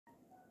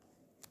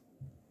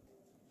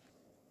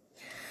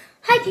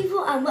Hi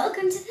people and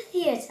welcome to the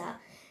theatre.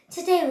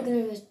 Today we're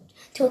going to be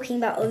talking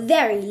about a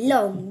very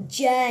long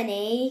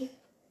journey.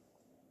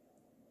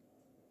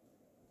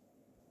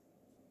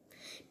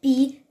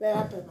 Bee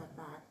ba ba ba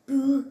ba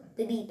boo,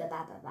 ba bee ba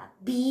ba ba ba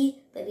bee,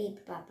 ba bee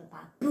ba ba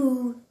ba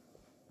boo.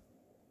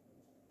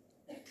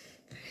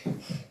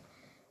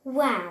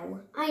 Wow,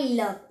 I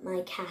love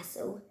my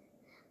castle.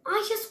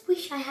 I just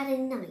wish I had a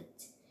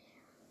knight.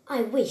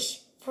 I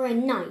wish for a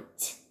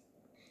knight.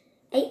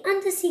 An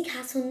undersea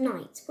castle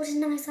knight. What a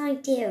nice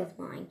idea of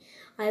mine.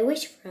 I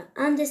wish for an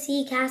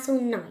undersea castle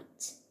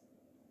knight.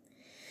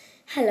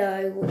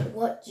 Hello,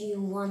 what do you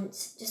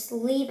want? Just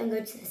leave and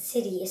go to the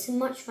city. It's a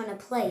much funner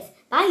place.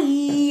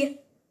 Bye!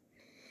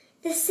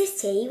 The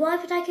city? Why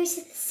would I go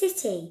to the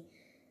city?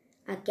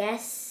 I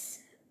guess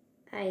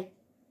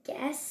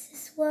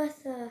it's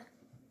worth a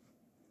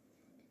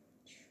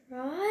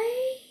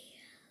try?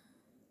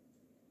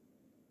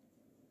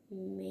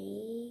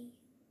 Maybe?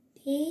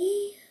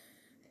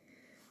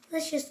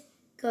 Let's just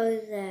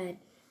go there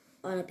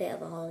on a bit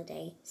of a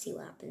holiday, see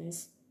what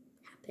happens.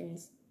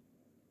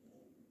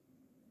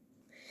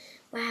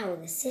 Wow,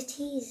 the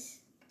city's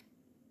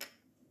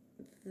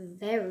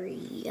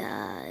very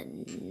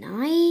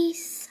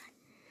nice.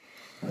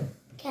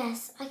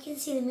 Guess I can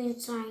see the moon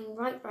shining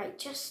right,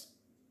 just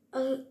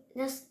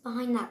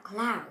behind that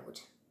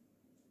cloud.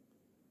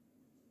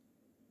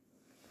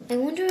 I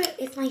wonder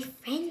if my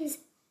friend's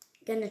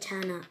gonna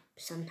turn up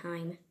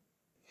sometime.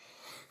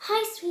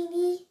 Hi,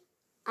 sweetie.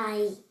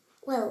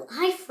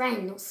 Hi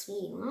friend, not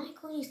sweetie. Why do I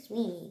call you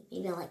sweetie?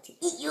 Maybe I like to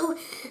eat you.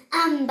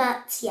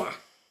 But yeah.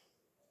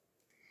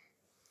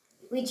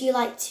 Would you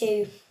like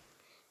to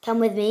come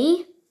with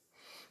me?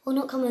 Well,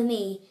 not come with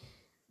me.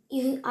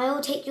 I will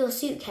take your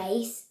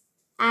suitcase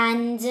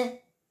and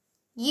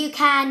you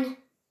can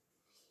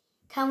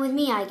come with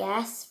me, I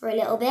guess, for a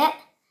little bit.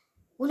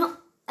 Well,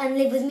 and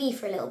live with me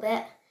for a little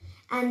bit.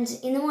 And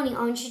in the morning,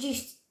 I'll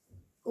introduce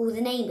all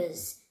the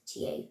neighbours to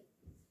you.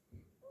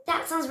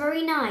 That sounds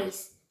very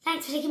nice.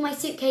 Thanks for taking my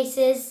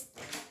suitcases.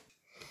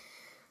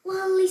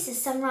 Well, Lisa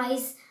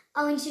Sunrise,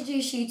 I'll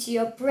introduce you to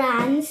your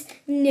brand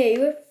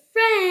new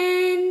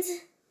friend.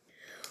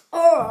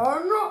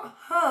 Oh, not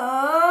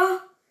her.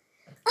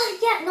 Oh,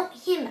 yeah, not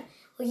him.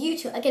 Well, you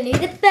two are going to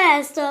be the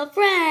best of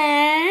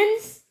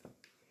friends.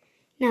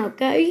 Now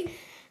go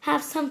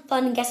have some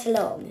fun and get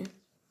along.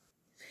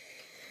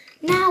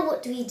 Now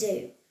what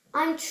do?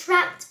 I'm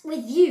trapped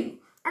with you.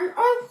 And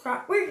I'm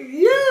trapped with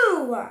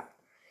you.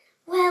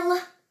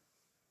 Well,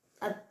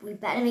 we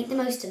better make the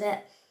most of it.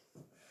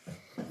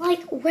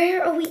 Like,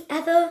 where are we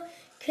ever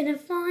gonna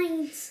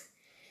find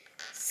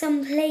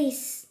some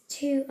place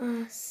to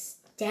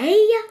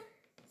stay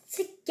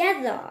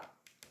together?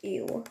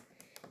 Ew.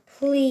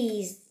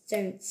 Please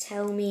don't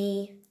tell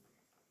me.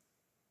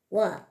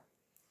 What?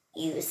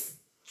 You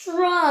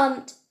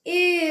strumped.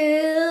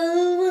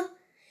 Ew.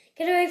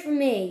 Get away from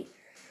me.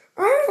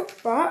 Oh,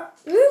 but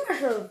you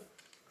must have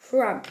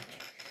strumped.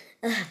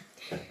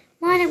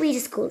 Why don't we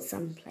just call it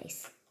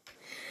someplace?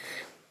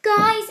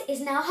 Guys,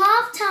 it's now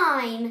half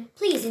time.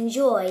 Please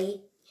enjoy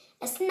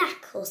a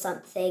snack or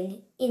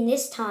something in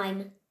this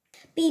time.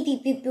 Beep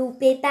beep beep boop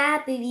beep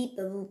ba beep beep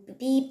boop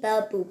beep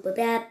ba boop ba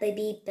ba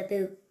beep ba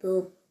boop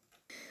boop.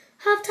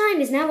 Half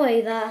time is now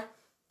over.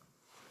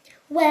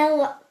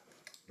 Well,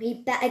 we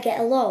better get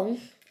along.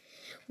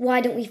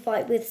 Why don't we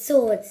fight with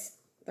swords?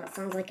 That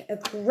sounds like a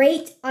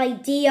great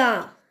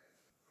idea.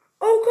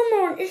 Oh, come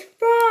on, it's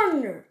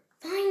fun.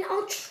 Fine,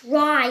 I'll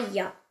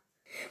try.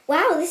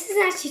 Wow, this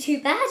isn't actually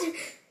too bad.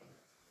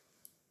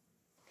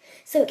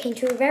 So it came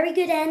to a very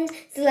good end,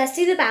 so let's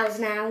do the bows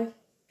now.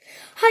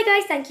 Hi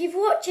guys, thank you for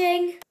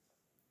watching.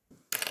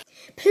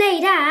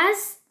 Played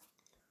as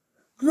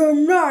the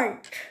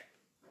Knight.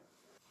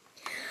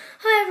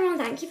 Hi everyone,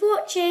 thank you for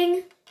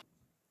watching.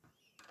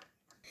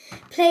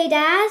 Played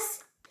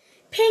as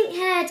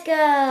Pink-haired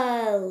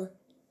Girl,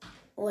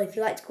 or if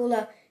you like to call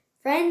her,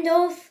 friend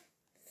of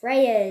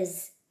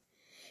Freya's.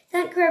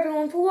 Thank you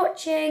everyone for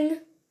watching.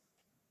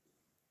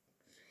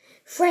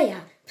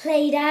 Freya,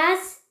 played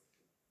as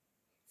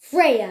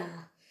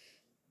Freya.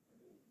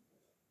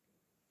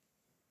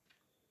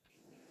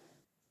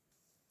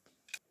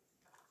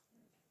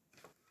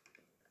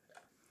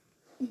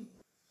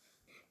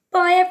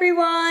 Bye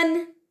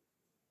everyone.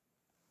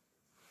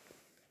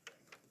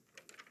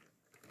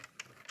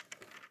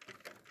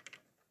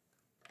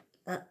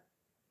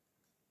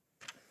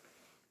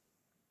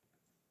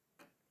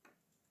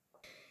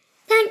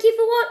 Thank you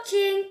for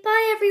watching.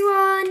 Bye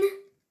everyone.